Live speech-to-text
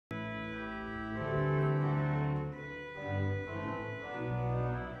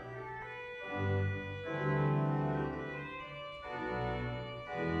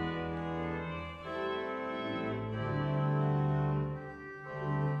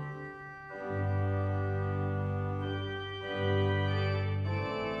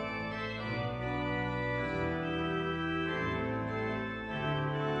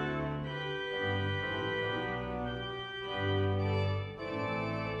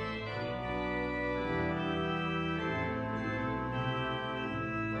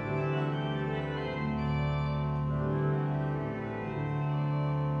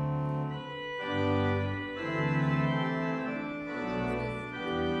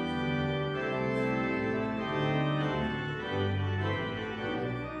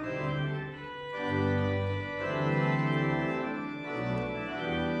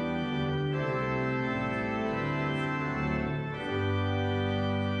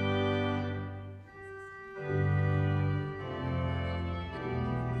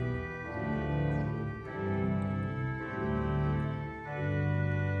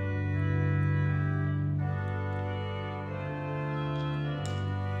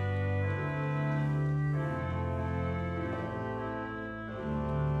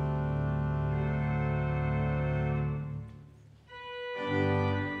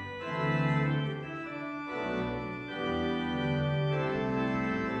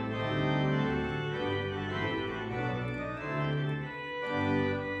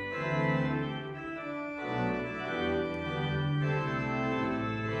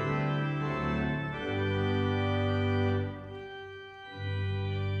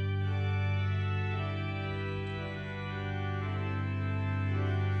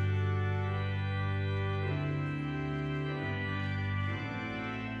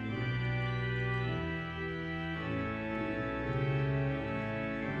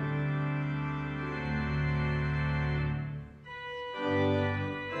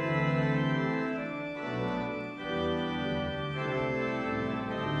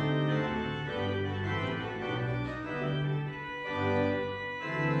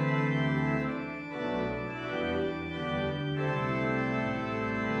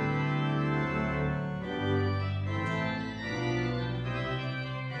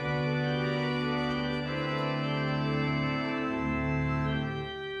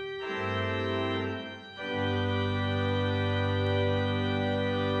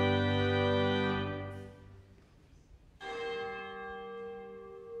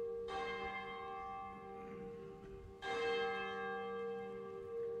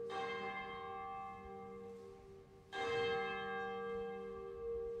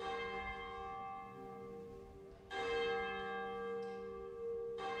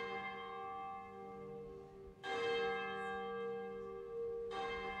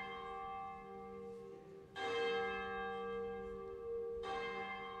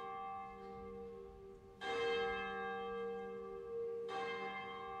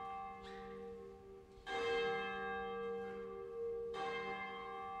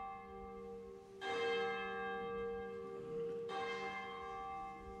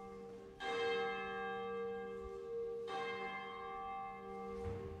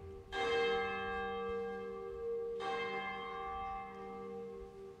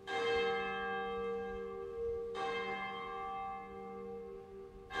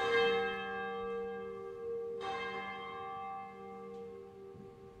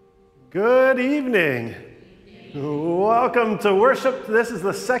Good evening. Welcome to worship. This is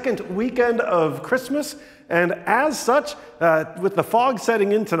the second weekend of Christmas, and as such, with the fog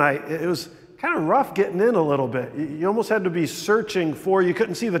setting in tonight, it was kind of rough getting in a little bit. You almost had to be searching you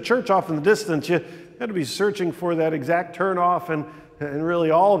couldn't see the church off in the distance. You had to be searching for that exact turnoff and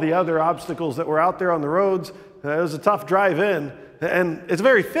really all the other obstacles that were out there on the roads. It was a tough drive in, and it's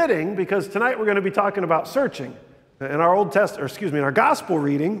very fitting because tonight we're going to be talking about searching. In our in our gospel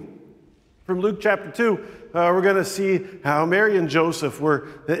reading, from Luke chapter 2, we're going to see how Mary and Joseph were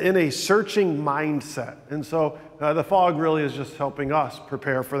in a searching mindset. And so the fog really is just helping us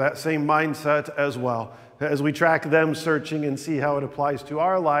prepare for that same mindset as well, as we track them searching and see how it applies to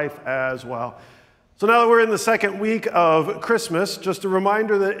our life as well. So now that we're in the second week of Christmas, just a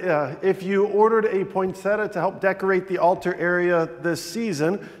reminder that if you ordered a poinsettia to help decorate the altar area this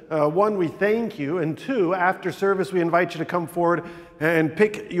season, one, we thank you, and two, after service, we invite you to come forward and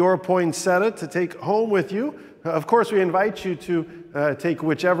pick your poinsettia to take home with you. Of course, we invite you to take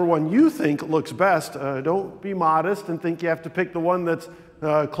whichever one you think looks best. Don't be modest and think you have to pick the one that's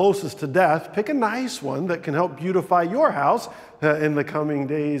closest to death. Pick a nice one that can help beautify your house in the coming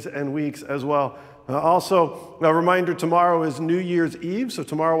days and weeks as well. Also, a reminder, tomorrow is New Year's Eve, so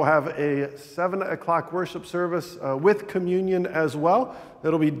tomorrow we'll have a 7 o'clock worship service with communion as well.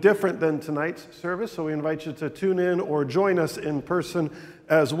 It'll be different than tonight's service, so we invite you to tune in or join us in person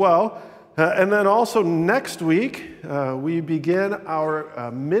as well. And then also next week, we begin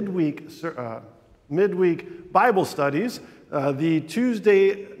our midweek Bible studies. The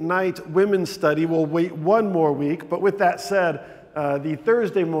Tuesday night women's study will wait one more week, but with that said, the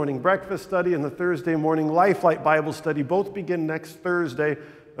Thursday morning breakfast study and the Thursday morning Lifelight Bible study both begin next Thursday.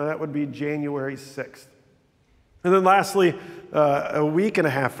 That would be January 6th. And then lastly, a week and a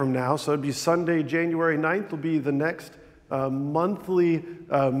half from now, so it'd be Sunday, January 9th, will be the next monthly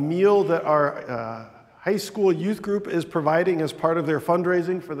meal that our high school youth group is providing as part of their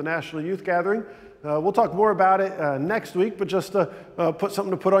fundraising for the National Youth Gathering. We'll talk more about it next week, but just to put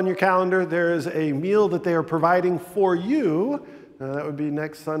something to put on your calendar, there is a meal that they are providing for you. That would be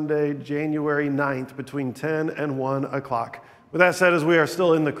next Sunday, January 9th, between 10 and 1 o'clock. With that said, as we are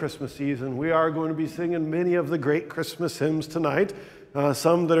still in the Christmas season, we are going to be singing many of the great Christmas hymns tonight.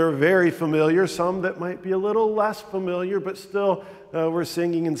 Some that are very familiar, some that might be a little less familiar, but still we're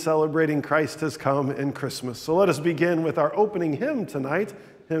singing and celebrating Christ has come in Christmas. So let us begin with our opening hymn tonight,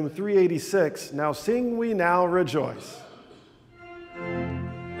 hymn 386, Now Sing We Now Rejoice.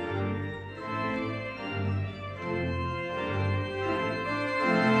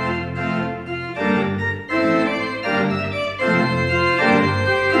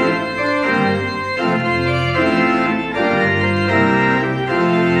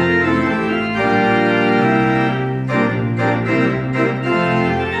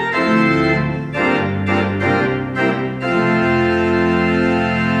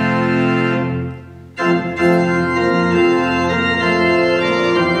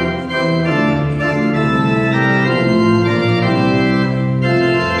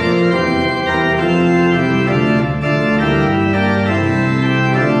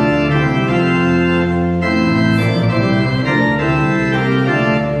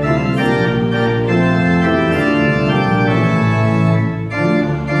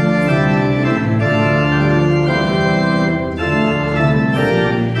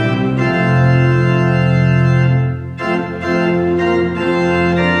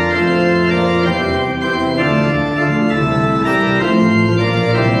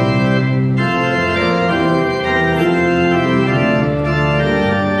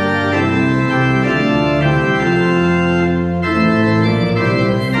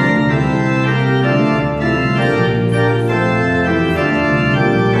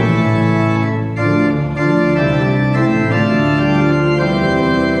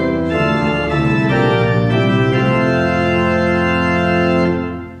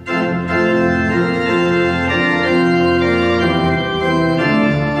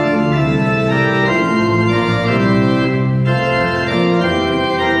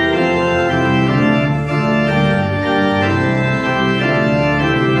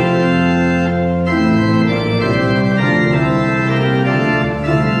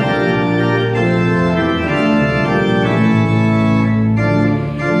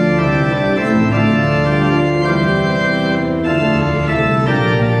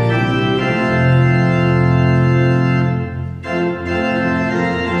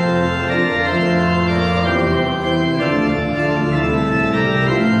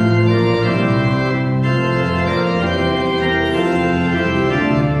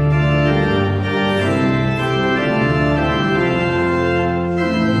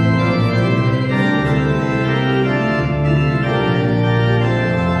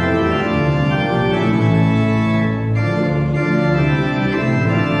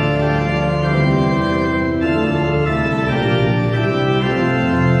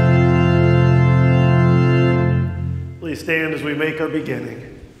 stand as we make our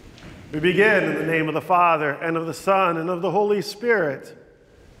beginning. We begin in the name of the Father, and of the Son, and of the Holy Spirit.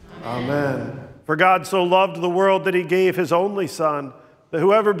 Amen. For God so loved the world that he gave his only Son, that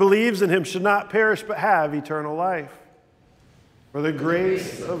whoever believes in him should not perish but have eternal life. For the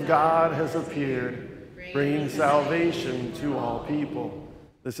grace of God has appeared, bringing salvation to all people.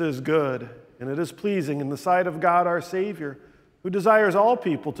 This is good, and it is pleasing in the sight of God our Savior, who desires all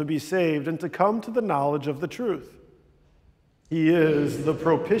people to be saved and to come to the knowledge of the truth. He is the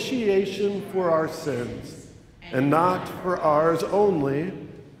propitiation for our sins, and not for ours only,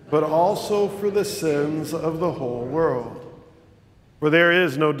 but also for the sins of the whole world. For there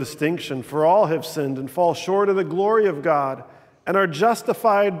is no distinction, for all have sinned and fall short of the glory of God, and are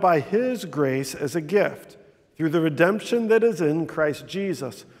justified by his grace as a gift, through the redemption that is in Christ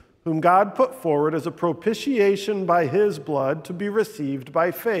Jesus, whom God put forward as a propitiation by his blood to be received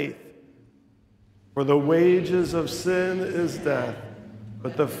by faith. For the wages of sin is death,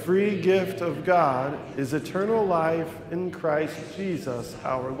 but the free gift of God is eternal life in Christ Jesus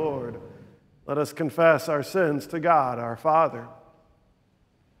our Lord. Let us confess our sins to God our Father.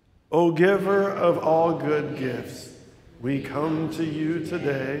 O giver of all good gifts, we come to you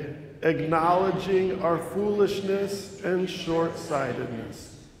today, acknowledging our foolishness and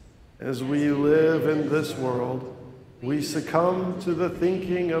short-sightedness. As we live in this world, we succumb to the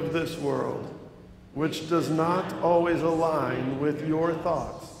thinking of this world, which does not always align with your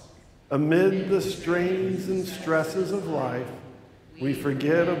thoughts. Amid the strains and stresses of life, we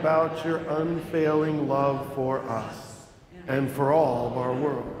forget about your unfailing love for us and for all of our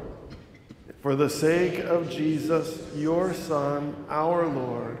world. For the sake of Jesus, your Son, our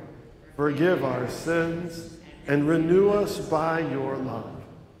Lord, forgive our sins and renew us by your love.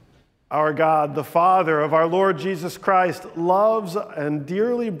 Our God, the Father of our Lord Jesus Christ, loves and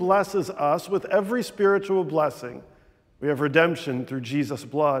dearly blesses us with every spiritual blessing. We have redemption through Jesus'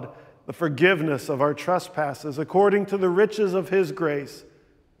 blood, the forgiveness of our trespasses according to the riches of his grace,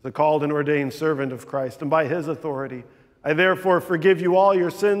 the called and ordained servant of Christ, and by his authority. I therefore forgive you all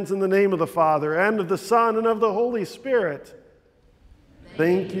your sins in the name of the Father, and of the Son, and of the Holy Spirit.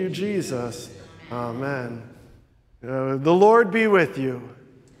 Thank you, Jesus. Amen. The Lord be with you.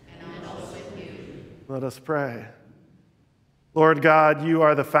 And also with you. Let us pray. Lord God, you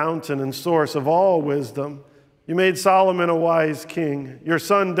are the fountain and source of all wisdom. You made Solomon a wise king. Your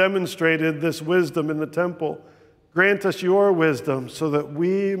Son demonstrated this wisdom in the temple. Grant us your wisdom so that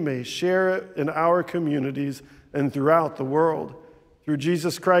we may share it in our communities and throughout the world. Through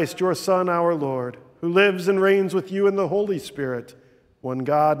Jesus Christ, your Son, our Lord, who lives and reigns with you in the Holy Spirit, one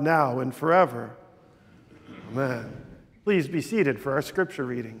God, now and forever. Amen. Please be seated for our scripture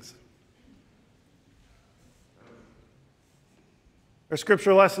readings. Our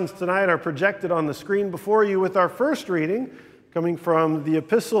scripture lessons tonight are projected on the screen before you, with our first reading coming from the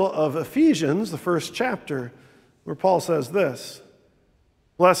Epistle of Ephesians, the first chapter, where Paul says this: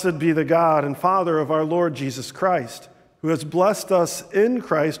 Blessed be the God and Father of our Lord Jesus Christ, who has blessed us in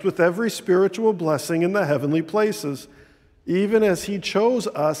Christ with every spiritual blessing in the heavenly places, even as he chose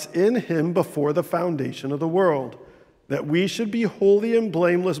us in him before the foundation of the world, that we should be holy and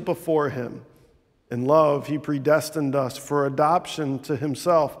blameless before him. In love, he predestined us for adoption to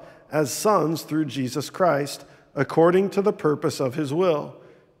himself as sons through Jesus Christ, according to the purpose of his will,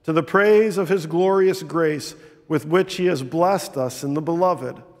 to the praise of his glorious grace, with which he has blessed us in the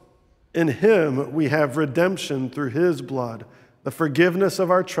Beloved. In him we have redemption through his blood, the forgiveness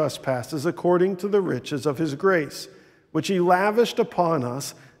of our trespasses according to the riches of his grace, which he lavished upon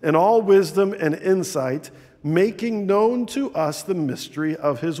us in all wisdom and insight, making known to us the mystery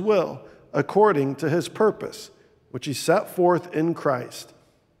of his will, according to his purpose, which he set forth in Christ,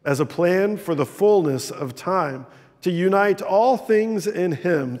 as a plan for the fullness of time, to unite all things in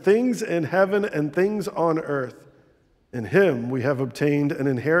him, things in heaven and things on earth. In him we have obtained an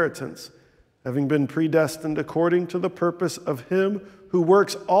inheritance, having been predestined according to the purpose of him who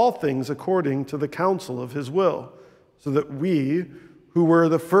works all things according to the counsel of his will, so that we, who were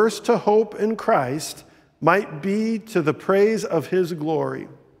the first to hope in Christ, might be to the praise of his glory.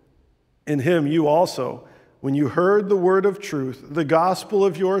 In him you also, when you heard the word of truth, the gospel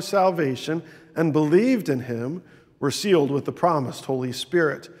of your salvation, and believed in him, were sealed with the promised Holy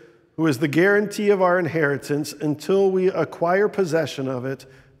Spirit, who is the guarantee of our inheritance until we acquire possession of it,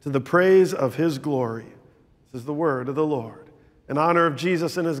 to the praise of his glory. This is the word of the Lord. In honor of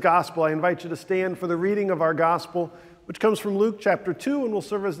Jesus and his gospel, I invite you to stand for the reading of our gospel, which comes from Luke chapter 2 and will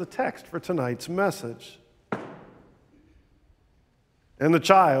serve as the text for tonight's message. And the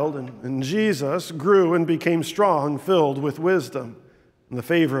child, and Jesus, grew and became strong, filled with wisdom, and the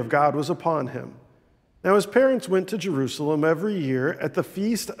favor of God was upon him. Now his parents went to Jerusalem every year at the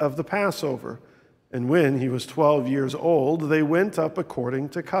feast of the Passover, and when he was 12 years old, they went up according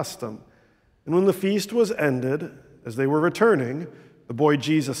to custom. And when the feast was ended, as they were returning, the boy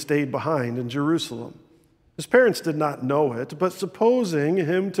Jesus stayed behind in Jerusalem. His parents did not know it, but supposing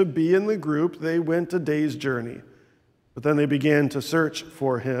him to be in the group, they went a day's journey. But then they began to search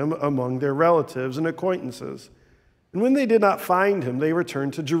for him among their relatives and acquaintances. And when they did not find him, they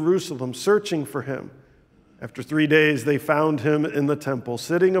returned to Jerusalem, searching for him. After 3 days, they found him in the temple,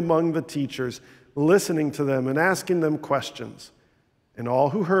 sitting among the teachers, listening to them and asking them questions. And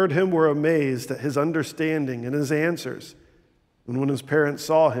all who heard him were amazed at his understanding and his answers. And when his parents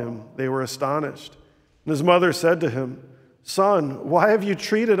saw him, they were astonished. And his mother said to him, "Son, why have you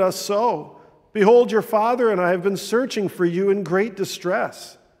treated us so? Behold, your father and I have been searching for you in great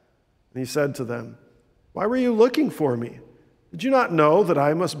distress." And he said to them, "Why were you looking for me? Did you not know that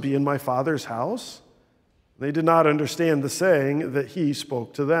I must be in my father's house?" They did not understand the saying that he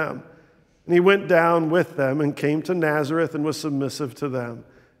spoke to them. And he went down with them and came to Nazareth and was submissive to them.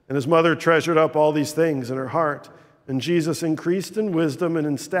 And his mother treasured up all these things in her heart. And Jesus increased in wisdom and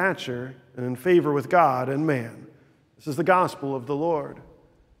in stature and in favor with God and man. This is the gospel of the Lord.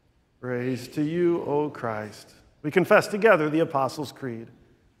 Praise to you, O Christ. We confess together the Apostles' Creed.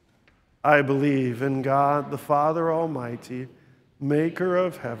 I believe in God, the Father Almighty, maker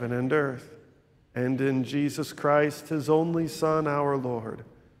of heaven and earth, and in Jesus Christ, his only Son, our Lord,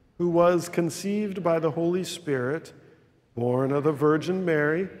 who was conceived by the Holy Spirit, born of the Virgin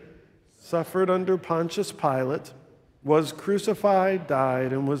Mary, suffered under Pontius Pilate, was crucified,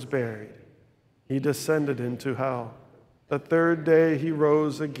 died, and was buried. He descended into hell. The third day he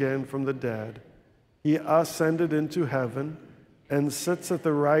rose again from the dead. He ascended into heaven and sits at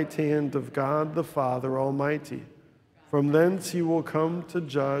the right hand of God the Father Almighty. From thence he will come to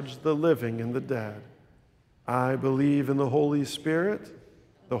judge the living and the dead. I believe in the Holy Spirit,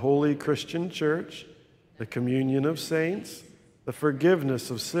 the holy Christian church, the communion of saints, the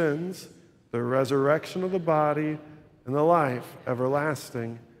forgiveness of sins, the resurrection of the body, and the life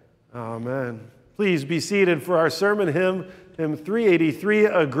everlasting. Amen. Please be seated for our sermon hymn, hymn 383,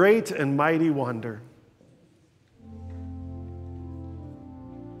 A Great and Mighty Wonder.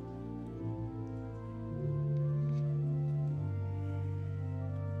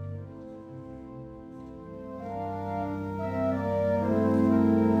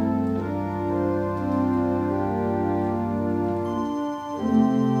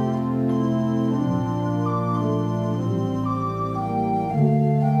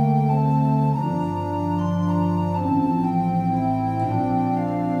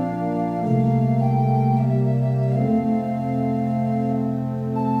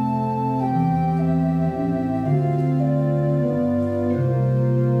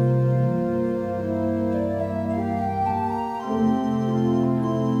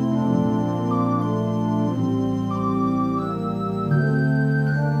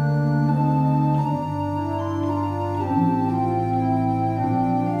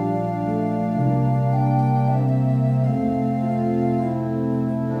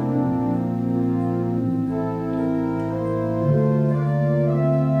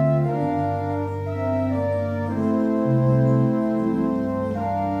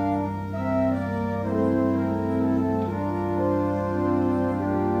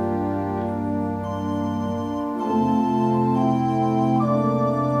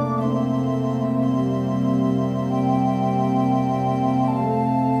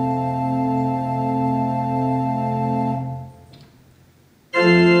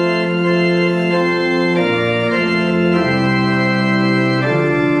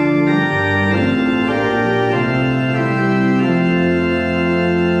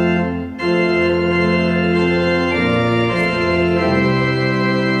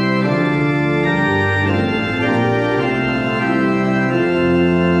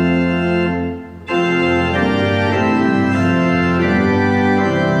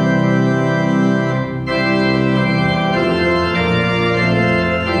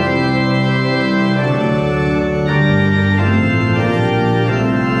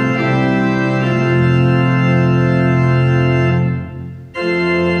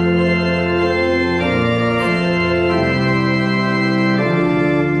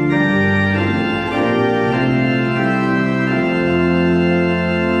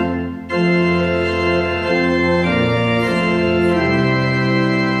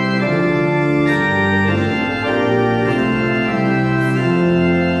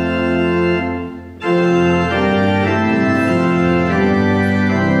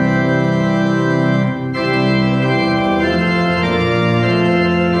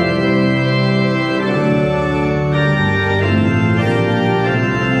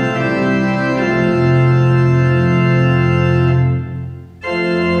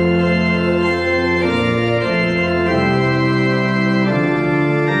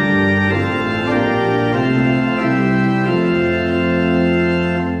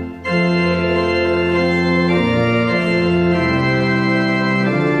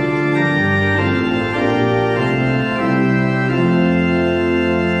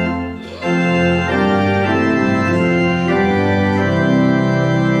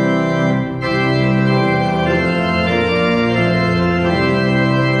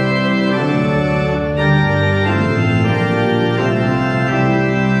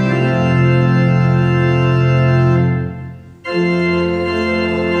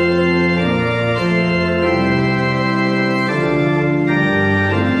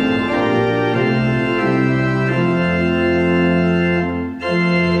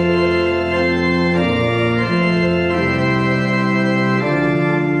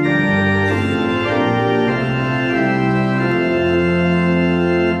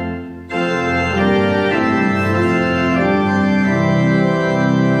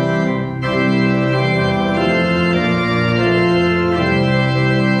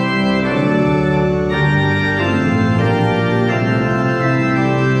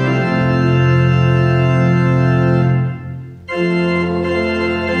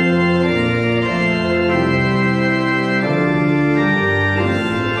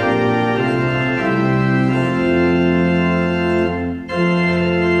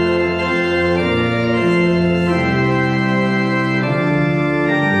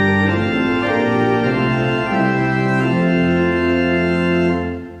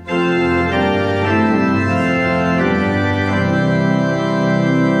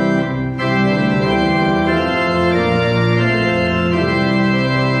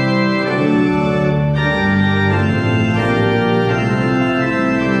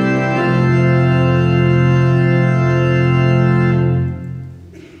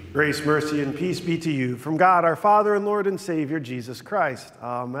 Grace, mercy, and peace be to you from God, our Father and Lord and Savior, Jesus Christ.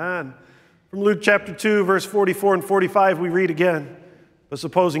 Amen. From Luke chapter 2, verse 44 and 45, we read again, "But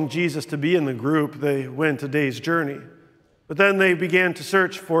supposing Jesus to be in the group, they went a day's journey. But then they began to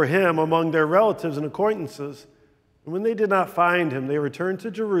search for him among their relatives and acquaintances. And when they did not find him, they returned to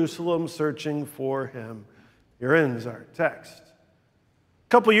Jerusalem searching for him." Here ends our text. A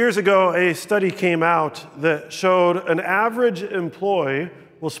couple years ago, a study came out that showed an average employee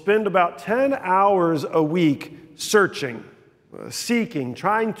will spend about 10 hours a week searching, seeking,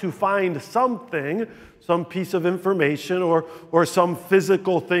 trying to find something, some piece of information or some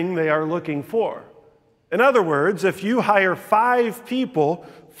physical thing they are looking for. In other words, if you hire 5 people,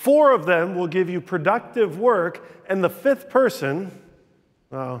 4 of them will give you productive work, and the 5th person,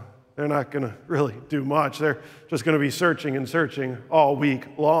 well, they're not going to really do much. They're just going to be searching and searching all week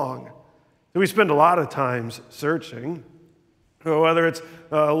long. So we spend a lot of time searching, whether it's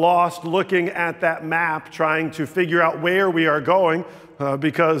lost looking at that map, trying to figure out where we are going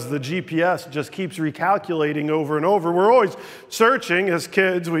because the GPS just keeps recalculating over and over. We're always searching. As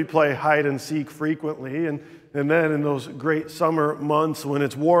kids, we play hide and seek frequently, and then in those great summer months when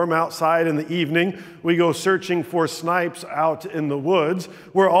it's warm outside in the evening, we go searching for snipes out in the woods.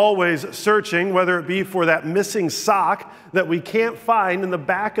 We're always searching, whether it be for that missing sock that we can't find in the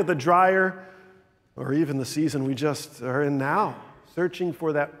back of the dryer, or even the season we just are in now, searching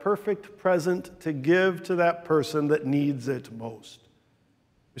for that perfect present to give to that person that needs it most.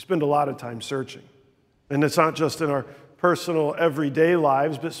 We spend a lot of time searching. And it's not just in our personal, everyday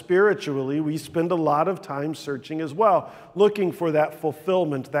lives, but spiritually, we spend a lot of time searching as well, looking for that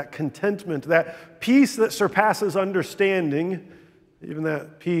fulfillment, that contentment, that peace that surpasses understanding, even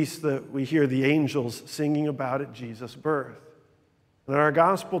that peace that we hear the angels singing about at Jesus' birth. In our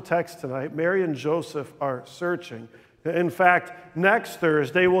gospel text tonight, Mary and Joseph are searching. In fact, next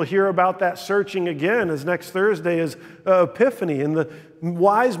Thursday, we'll hear about that searching again, as next Thursday is Epiphany, and the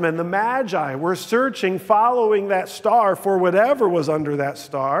wise men, the Magi, were searching, following that star for whatever was under that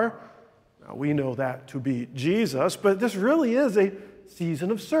star. Now, we know that to be Jesus, but this really is a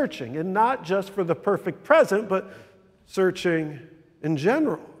season of searching, and not just for the perfect present, but searching in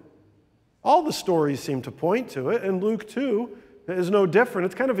general. All the stories seem to point to it, and Luke 2 is no different.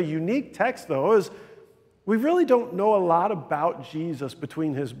 It's kind of a unique text, though, as we really don't know a lot about Jesus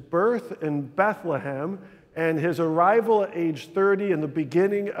between his birth in Bethlehem and his arrival at age 30 and the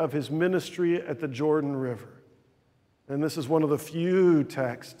beginning of his ministry at the Jordan River. And this is one of the few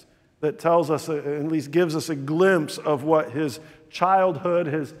texts that tells us, at least gives us a glimpse of what his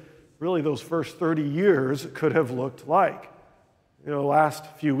childhood, really those first 30 years could have looked like. You know, last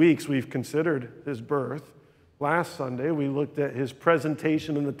few weeks we've considered his birth. Last Sunday, we looked at his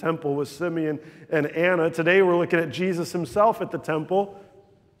presentation in the temple with Simeon and Anna. Today, we're looking at Jesus himself at the temple,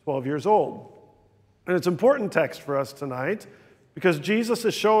 12 years old. And it's an important text for us tonight because Jesus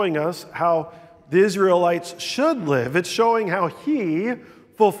is showing us how the Israelites should live. It's showing how he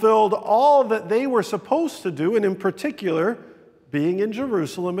fulfilled all that they were supposed to do, and in particular, being in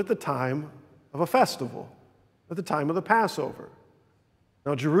Jerusalem at the time of a festival, at the time of the Passover.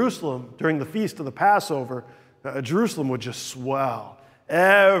 Now, Jerusalem, during the feast of the Passover, Jerusalem would just swell.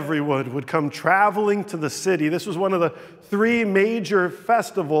 Everyone would come traveling to the city. This was one of the 3 major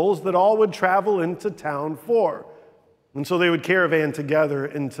festivals that all would travel into town for. And so they would caravan together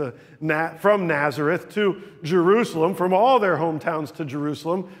from Nazareth to Jerusalem, from all their hometowns to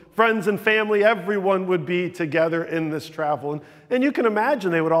Jerusalem. Friends and family, everyone would be together in this travel. And you can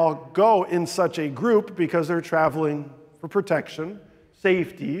imagine they would all go in such a group because they're traveling for protection,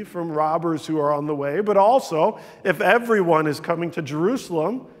 safety from robbers who are on the way, but also if everyone is coming to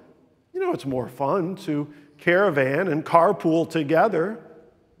Jerusalem, you know, it's more fun to caravan and carpool together.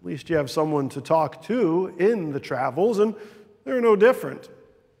 At least you have someone to talk to in the travels, and they're no different.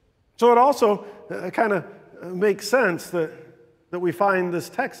 So it also kind of makes sense that we find this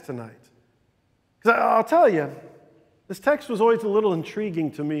text tonight. Because I'll tell you, this text was always a little intriguing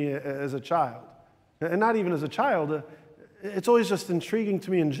to me as a child. And not even as a child, it's always just intriguing to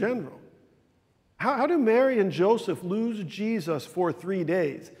me in general. How do Mary and Joseph lose Jesus for 3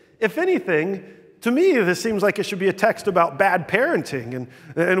 days? If anything, to me, this seems like it should be a text about bad parenting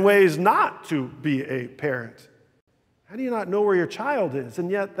and ways not to be a parent. How do you not know where your child is?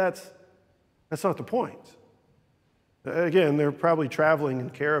 And yet that's not the point. Again, they're probably traveling in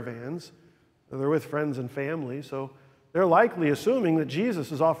caravans. They're with friends and family, so they're likely assuming that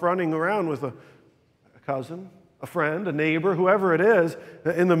Jesus is off running around with a cousin, a friend, a neighbor, whoever it is,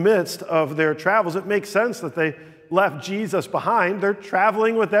 in the midst of their travels. It makes sense that they left Jesus behind. They're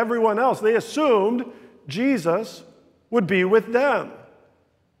traveling with everyone else. They assumed Jesus would be with them.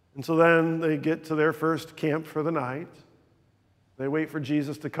 And so then they get to their first camp for the night. They wait for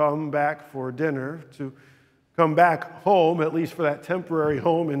Jesus to come back for dinner, to come back home, at least for that temporary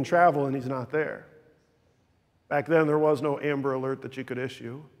home and travel, and he's not there. Back then, there was no Amber Alert that you could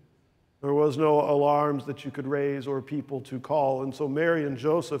issue. There was no alarms that you could raise or people to call. And so Mary and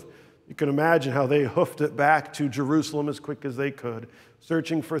Joseph, you can imagine how they hoofed it back to Jerusalem as quick as they could,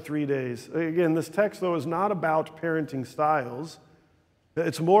 searching for 3 days. Again, this text, though, is not about parenting styles.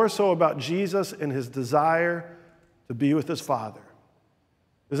 It's more so about Jesus and his desire to be with his Father.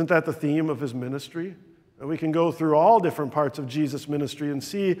 Isn't that the theme of his ministry? And we can go through all different parts of Jesus' ministry and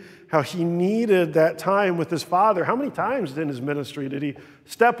see how he needed that time with his Father. How many times in his ministry did he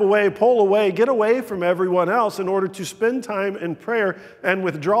step away, pull away, get away from everyone else in order to spend time in prayer and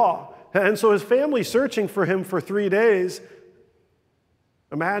withdraw? And so his family searching for him for 3 days.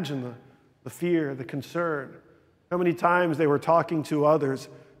 Imagine the fear, the concern. How many times they were talking to others.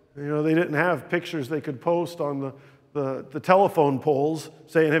 You know, they didn't have pictures they could post on the telephone poles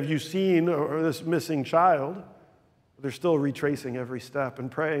saying, have you seen this missing child? They're still retracing every step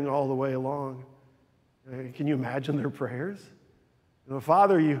and praying all the way along. Can you imagine their prayers? You know,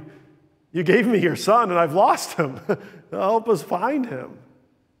 Father, you gave me your son and I've lost him. Help us find him.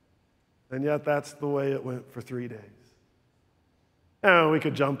 And yet that's the way it went for 3 days. And we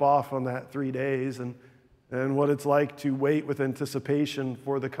could jump off on that 3 days and what it's like to wait with anticipation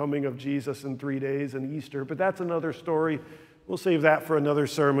for the coming of Jesus in 3 days and Easter. But that's another story. We'll save that for another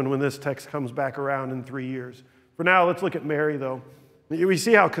sermon when this text comes back around in 3 years. For now, let's look at Mary, though. We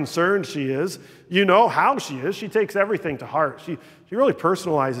see how concerned she is. You know how she is. She takes everything to heart. She really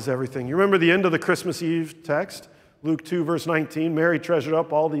personalizes everything. You remember the end of the Christmas Eve text? Luke 2, verse 19, Mary treasured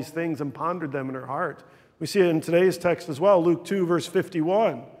up all these things and pondered them in her heart. We see it in today's text as well, Luke 2, verse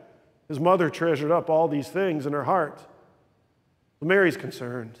 51. His mother treasured up all these things in her heart. But Mary's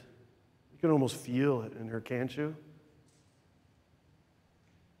concerned. You can almost feel it in her, can't you?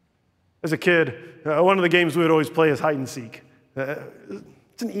 As a kid, one of the games we would always play is hide and seek.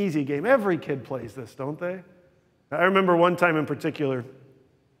 It's an easy game. Every kid plays this, don't they? I remember one time in particular,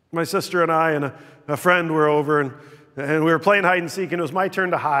 my sister and I and a friend were over, and we were playing hide and seek, and it was my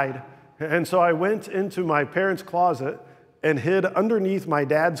turn to hide. And so I went into my parents' closet and hid underneath my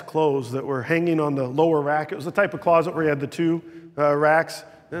dad's clothes that were hanging on the lower rack. It was the type of closet where you had the two racks.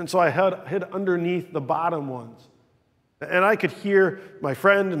 And so I hid underneath the bottom ones. And I could hear my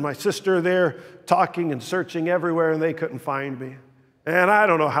friend and my sister there talking and searching everywhere, and they couldn't find me. And I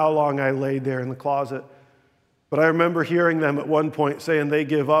don't know how long I laid there in the closet, but I remember hearing them at one point saying they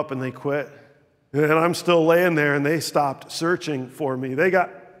give up and they quit. And I'm still laying there, and they stopped searching for me. They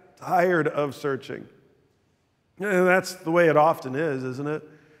got tired of searching. And that's the way it often is, isn't it?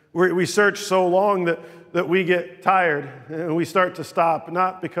 We search so long that we get tired and we start to stop,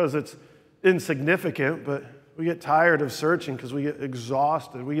 not because it's insignificant, but we get tired of searching because we get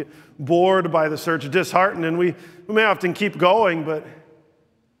exhausted. We get bored by the search, disheartened, and we may often keep going, but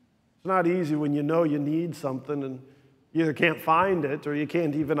it's not easy when you know you need something and you either can't find it or you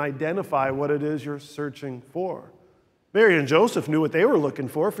can't even identify what it is you're searching for. Mary and Joseph knew what they were looking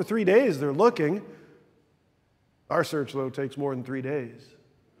for. For 3 days they're looking. Our search, though, takes more than 3 days.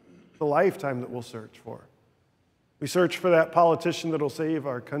 It's a lifetime that we'll search for. We search for that politician that'll save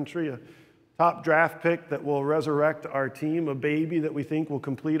our country, a top draft pick that will resurrect our team, a baby that we think will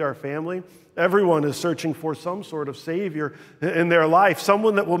complete our family. Everyone is searching for some sort of savior in their life,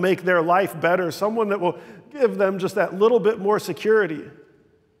 someone that will make their life better, someone that will give them just that little bit more security.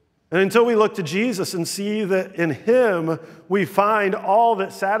 And until we look to Jesus and see that in him we find all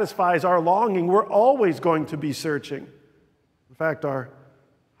that satisfies our longing, we're always going to be searching. In fact, our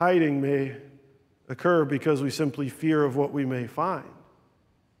hiding may occur because we simply fear of what we may find.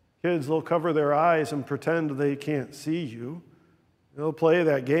 Kids, they'll cover their eyes and pretend they can't see you. They'll play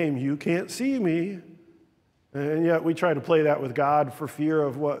that game, you can't see me. And yet we try to play that with God for fear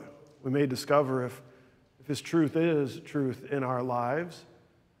of what we may discover if his truth is truth in our lives.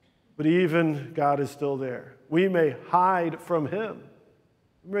 But even God is still there. We may hide from him.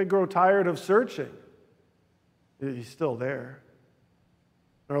 We may grow tired of searching. He's still there.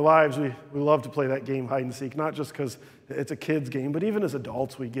 In our lives, we love to play that game, hide and seek, not just because it's a kid's game, but even as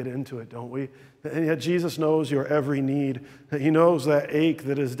adults, we get into it, don't we? And yet Jesus knows your every need. He knows that ache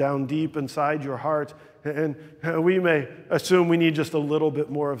that is down deep inside your heart. And we may assume we need just a little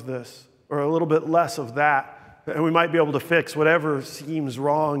bit more of this or a little bit less of that. And we might be able to fix whatever seems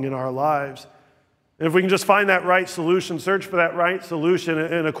wrong in our lives. And if we can just find that right solution, search for that right solution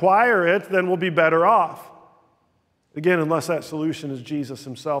and acquire it, then we'll be better off. Again, unless that solution is Jesus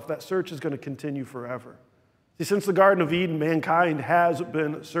himself, that search is going to continue forever. See, since the Garden of Eden, mankind has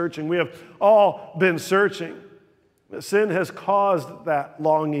been searching. We have all been searching. Sin has caused that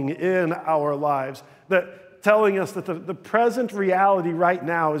longing in our lives, that telling us that the present reality right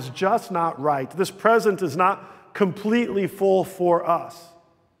now is just not right. This present is not completely full for us.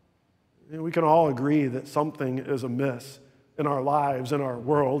 We can all agree that something is amiss in our lives, in our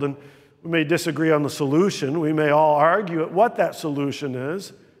world, and we may disagree on the solution. We may all argue at what that solution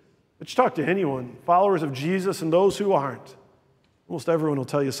is. But you talk to anyone, followers of Jesus and those who aren't, almost everyone will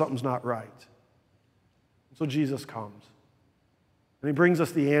tell you something's not right. So Jesus comes, and he brings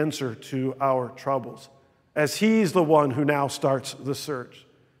us the answer to our troubles, as he's the one who now starts the search.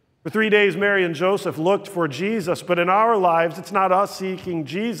 For 3 days, Mary and Joseph looked for Jesus, but in our lives, it's not us seeking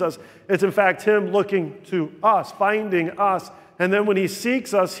Jesus. It's in fact him looking to us, finding us. And then when he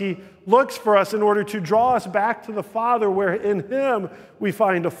seeks us, he looks for us in order to draw us back to the Father, where in him we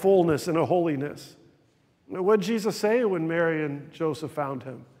find a fullness and a holiness. What did Jesus say when Mary and Joseph found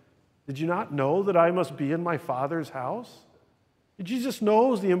him? Did you not know that I must be in my Father's house? Jesus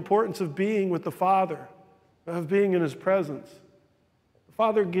knows the importance of being with the Father, of being in his presence. The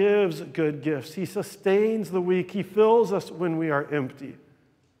Father gives good gifts. He sustains the weak. He fills us when we are empty.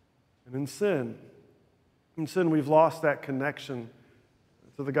 And in sin, we've lost that connection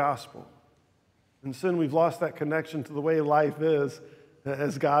to the gospel. In sin, we've lost that connection to the way life is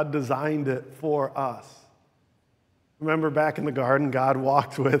as God designed it for us. Remember back in the garden, God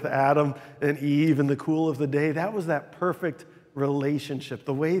walked with Adam and Eve in the cool of the day. That was that perfect relationship,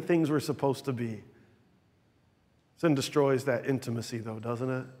 the way things were supposed to be. Sin destroys that intimacy, though, doesn't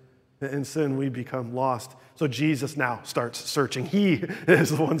it? In sin, we become lost. So Jesus now starts searching. He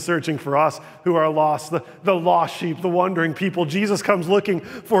is the one searching for us who are lost, the lost sheep, the wandering people. Jesus comes looking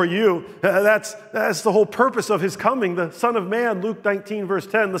for you. That's the whole purpose of his coming. The Son of Man, Luke 19, verse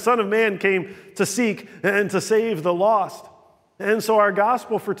 10, the Son of Man came to seek and to save the lost. And so our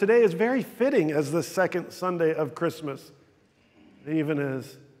gospel for today is very fitting as the second Sunday of Christmas, even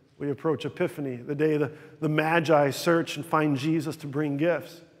as we approach Epiphany, the day the Magi search and find Jesus to bring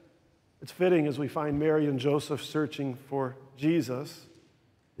gifts. It's fitting as we find Mary and Joseph searching for Jesus,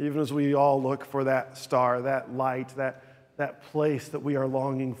 even as we all look for that star, that light, that place that we are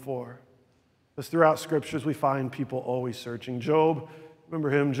longing for. Because throughout Scriptures, we find people always searching. Job, remember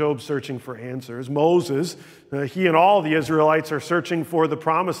him, Job searching for answers. Moses, he and all the Israelites are searching for the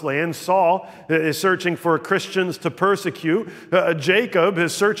promised land. Saul is searching for Christians to persecute. Jacob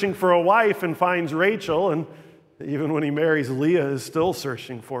is searching for a wife and finds Rachel, and even when he marries Leah, is still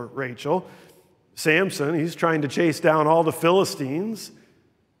searching for Rachel. Samson, he's trying to chase down all the Philistines.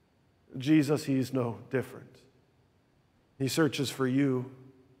 Jesus, he's no different. He searches for you.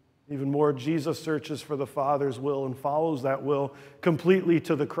 Even more, Jesus searches for the Father's will and follows that will completely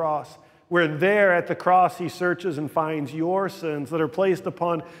to the cross, where there at the cross he searches and finds your sins that are placed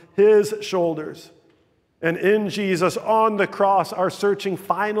upon his shoulders. And in Jesus, on the cross, our searching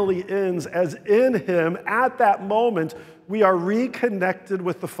finally ends, as in him, at that moment, we are reconnected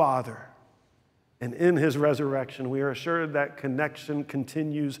with the Father. And in his resurrection, we are assured that connection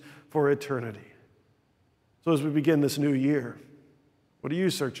continues for eternity. So as we begin this new year, what are you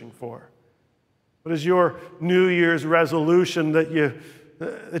searching for? What is your New Year's resolution that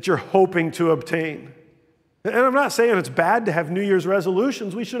you're hoping to obtain? And I'm not saying it's bad to have New Year's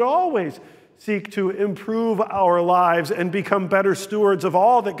resolutions. We should always seek to improve our lives and become better stewards of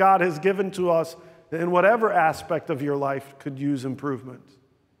all that God has given to us in whatever aspect of your life could use improvement.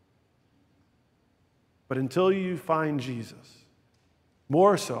 But until you find Jesus,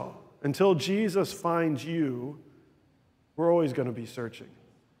 more so, until Jesus finds you, we're always going to be searching.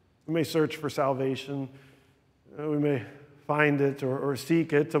 We may search for salvation. We may find it or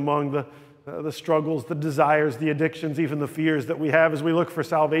seek it among the struggles, the desires, the addictions, even the fears that we have as we look for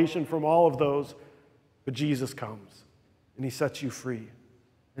salvation from all of those. But Jesus comes, and he sets you free,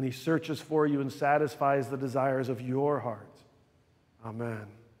 and he searches for you and satisfies the desires of your heart. Amen.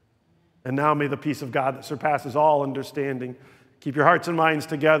 And now may the peace of God that surpasses all understanding keep your hearts and minds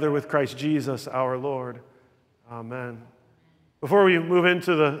together with Christ Jesus our Lord. Amen. Before we move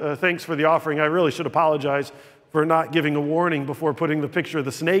into the thanks for the offering, I really should apologize for not giving a warning before putting the picture of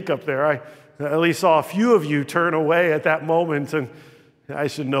the snake up there. I at least saw a few of you turn away at that moment, and I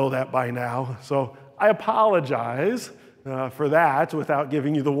should know that by now. So I apologize for that without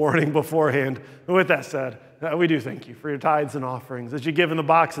giving you the warning beforehand. And with that said, we do thank you for your tithes and offerings. As you give in the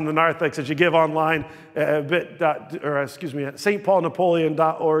box in the narthex, as you give online at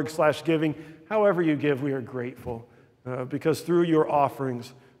stpaulnapoleon.org/giving, however you give, we are grateful because through your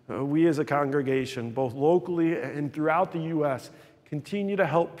offerings, we as a congregation, both locally and throughout the U.S., Continue to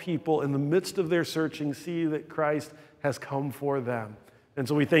help people in the midst of their searching see that Christ has come for them. And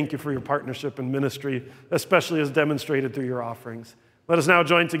so we thank you for your partnership and ministry, especially as demonstrated through your offerings. Let us now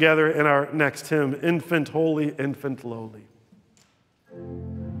join together in our next hymn, Infant Holy, Infant Lowly.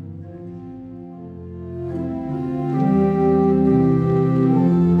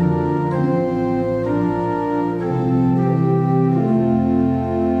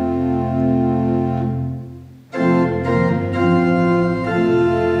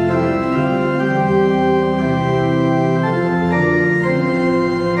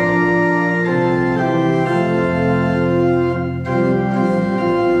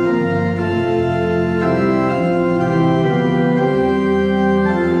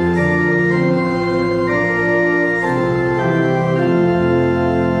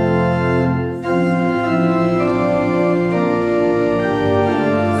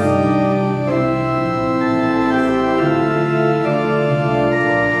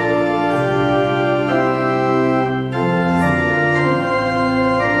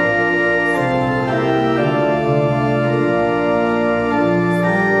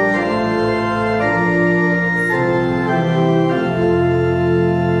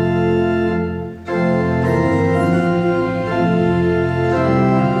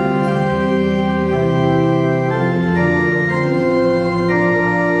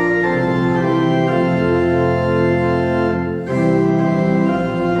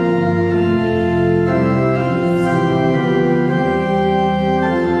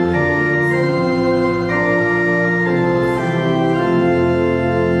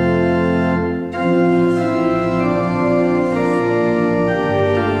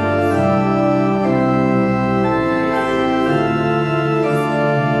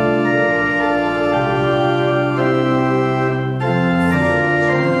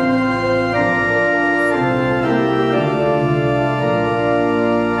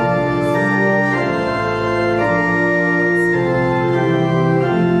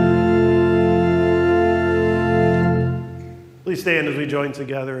 Please stand as we join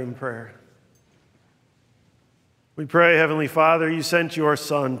together in prayer. We pray, Heavenly Father, you sent your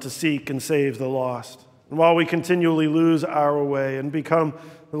Son to seek and save the lost. And while we continually lose our way and become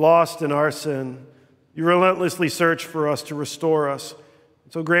lost in our sin, you relentlessly search for us to restore us.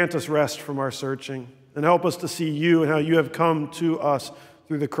 So grant us rest from our searching and help us to see you and how you have come to us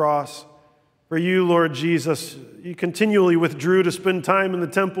through the cross. For you, Lord Jesus, you continually withdrew to spend time in the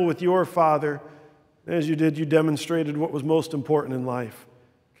temple with your Father. As you did, you demonstrated what was most important in life,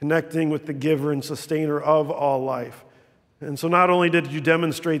 connecting with the giver and sustainer of all life. And so not only did you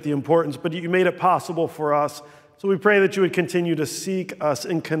demonstrate the importance, but you made it possible for us. So we pray that you would continue to seek us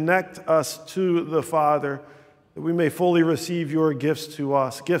and connect us to the Father, that we may fully receive your gifts to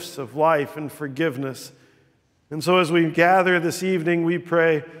us, gifts of life and forgiveness. And so as we gather this evening, we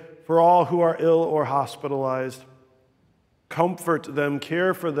pray for all who are ill or hospitalized. Comfort them,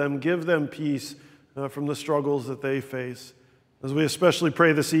 care for them, give them peace from the struggles that they face. As we especially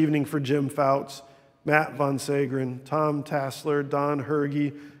pray this evening for Jim Fouts, Matt Von Sagren, Tom Tassler, Don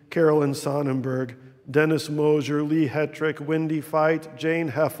Hergy, Carolyn Sonnenberg, Dennis Mosier, Lee Hetrick, Wendy Feit,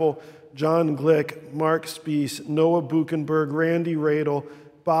 Jane Heffel, John Glick, Mark Spees, Noah Buchenberg, Randy Radel,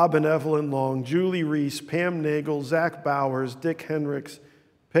 Bob and Evelyn Long, Julie Reese, Pam Nagel, Zach Bowers, Dick Henricks,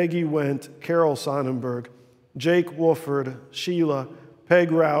 Peggy Wendt, Carol Sonnenberg, Jake Wolford, Sheila, Peg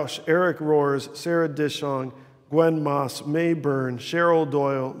Roush, Eric Roars, Sarah Dishong, Gwen Moss, May Byrne, Cheryl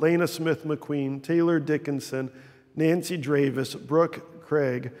Doyle, Lena Smith-McQueen, Taylor Dickinson, Nancy Dravis, Brooke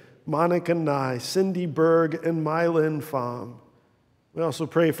Craig, Monica Nye, Cindy Berg, and Mylin Pham. We also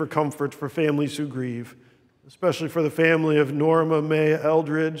pray for comfort for families who grieve, especially for the family of Norma May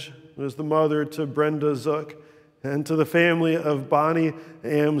Eldridge, who is the mother to Brenda Zook, and to the family of Bonnie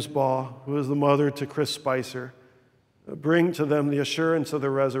Amsbaugh, who is the mother to Chris Spicer. Bring to them the assurance of the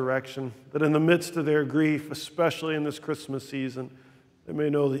resurrection, that in the midst of their grief, especially in this Christmas season, they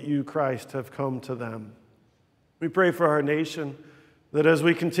may know that you, Christ, have come to them. We pray for our nation, that as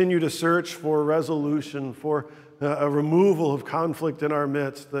we continue to search for resolution, for a removal of conflict in our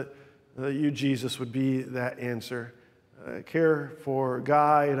midst, that you, Jesus, would be that answer. Care for,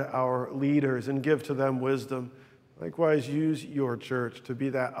 guide our leaders, and give to them wisdom. Likewise, use your church to be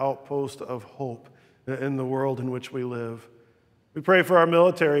that outpost of hope in the world in which we live. We pray for our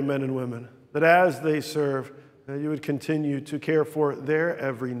military men and women, that as they serve, you would continue to care for their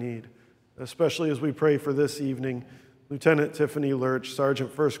every need, especially as we pray for this evening, Lieutenant Tiffany Lurch,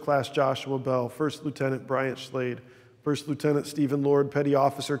 Sergeant First Class Joshua Bell, First Lieutenant Bryant Slade, First Lieutenant Stephen Lord, Petty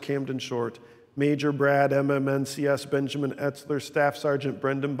Officer Camden Short, Major Brad MMNCS Benjamin Etzler, Staff Sergeant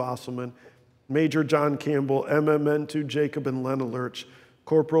Brendan Bosselman, Major John Campbell, MM2 Jacob and Lena Lurch,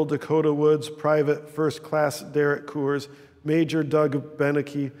 Corporal Dakota Woods, Private First Class Derek Coors, Major Doug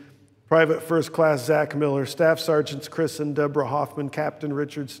Beneke, Private First Class Zach Miller, Staff Sergeants Chris and Deborah Hoffman, Captain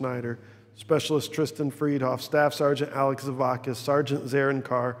Richard Snyder, Specialist Tristan Friedhoff, Staff Sergeant Alex Zavakis, Sergeant Zarin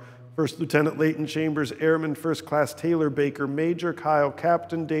Carr, First Lieutenant Leighton Chambers, Airman First Class Taylor Baker, Major Kyle,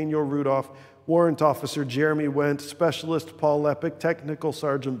 Captain Daniel Rudolph, Warrant Officer Jeremy Wendt, Specialist Paul Lepick, Technical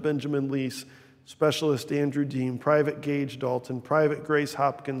Sergeant Benjamin Lease, Specialist Andrew Dean, Private Gage Dalton, Private Grace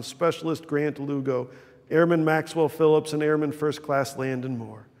Hopkins, Specialist Grant Lugo, Airman Maxwell Phillips, and Airman First Class Landon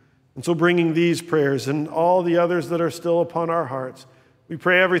Moore. And so bringing these prayers and all the others that are still upon our hearts, we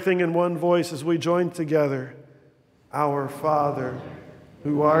pray everything in one voice as we join together. Our Father,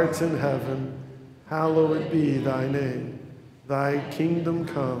 who art in heaven, hallowed be thy name. Thy kingdom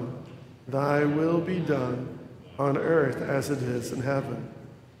come, thy will be done, on earth as it is in heaven.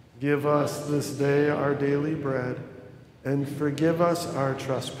 Give us this day our daily bread, and forgive us our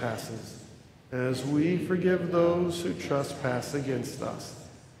trespasses, as we forgive those who trespass against us.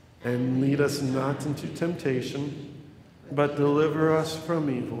 And lead us not into temptation, but deliver us from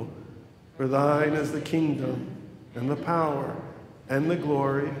evil. For thine is the kingdom, and the power, and the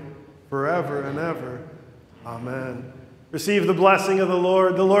glory, forever and ever. Amen. Receive the blessing of the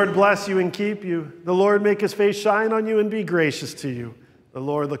Lord. The Lord bless you and keep you. The Lord make his face shine on you and be gracious to you. The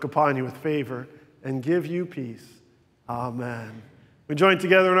Lord look upon you with favor and give you peace. Amen. We join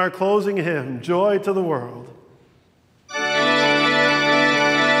together in our closing hymn, Joy to the World.